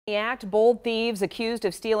The act, bold thieves accused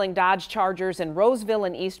of stealing Dodge Chargers in Roseville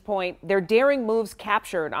and East Point. Their daring moves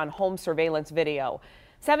captured on home surveillance video.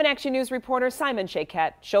 7 Action News reporter Simon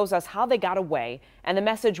Shaquette shows us how they got away and the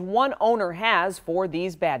message one owner has for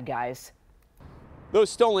these bad guys. Those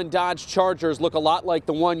stolen Dodge Chargers look a lot like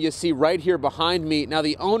the one you see right here behind me. Now,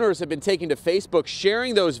 the owners have been taking to Facebook,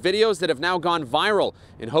 sharing those videos that have now gone viral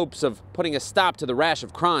in hopes of putting a stop to the rash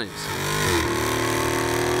of crimes.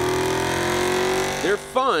 They're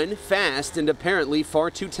fun, fast, and apparently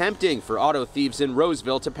far too tempting for auto thieves in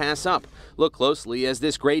Roseville to pass up. Look closely as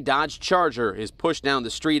this gray Dodge Charger is pushed down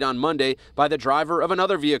the street on Monday by the driver of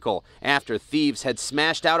another vehicle after thieves had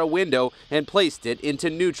smashed out a window and placed it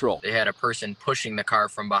into neutral. They had a person pushing the car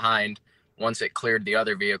from behind. Once it cleared the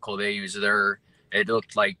other vehicle, they used it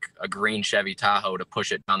looked like a green Chevy Tahoe to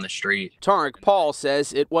push it down the street. Tarek Paul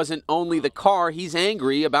says it wasn't only the car he's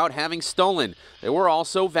angry about having stolen. There were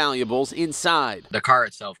also valuables inside. The car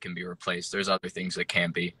itself can be replaced. There's other things that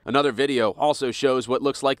can't be. Another video also shows what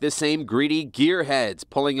looks like the same greedy gearheads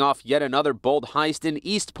pulling off yet another bold heist in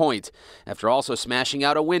East Point. After also smashing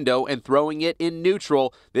out a window and throwing it in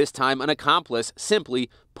neutral, this time an accomplice simply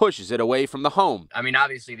pushes it away from the home. I mean,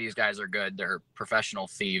 obviously these guys are good. They're professional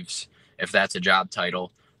thieves, if that's a job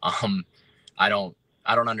title. I don't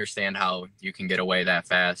understand how you can get away that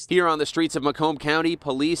fast. Here on the streets of Macomb County,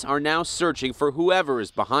 police are now searching for whoever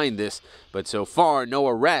is behind this, but so far no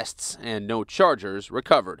arrests and no chargers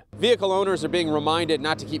recovered. Vehicle owners are being reminded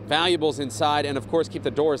not to keep valuables inside and of course keep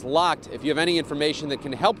the doors locked. If you have any information that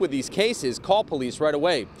can help with these cases, call police right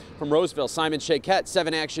away. From Roseville, Simon Shaquette,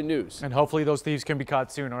 7 Action News. And hopefully those thieves can be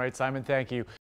caught soon. All right, Simon, thank you.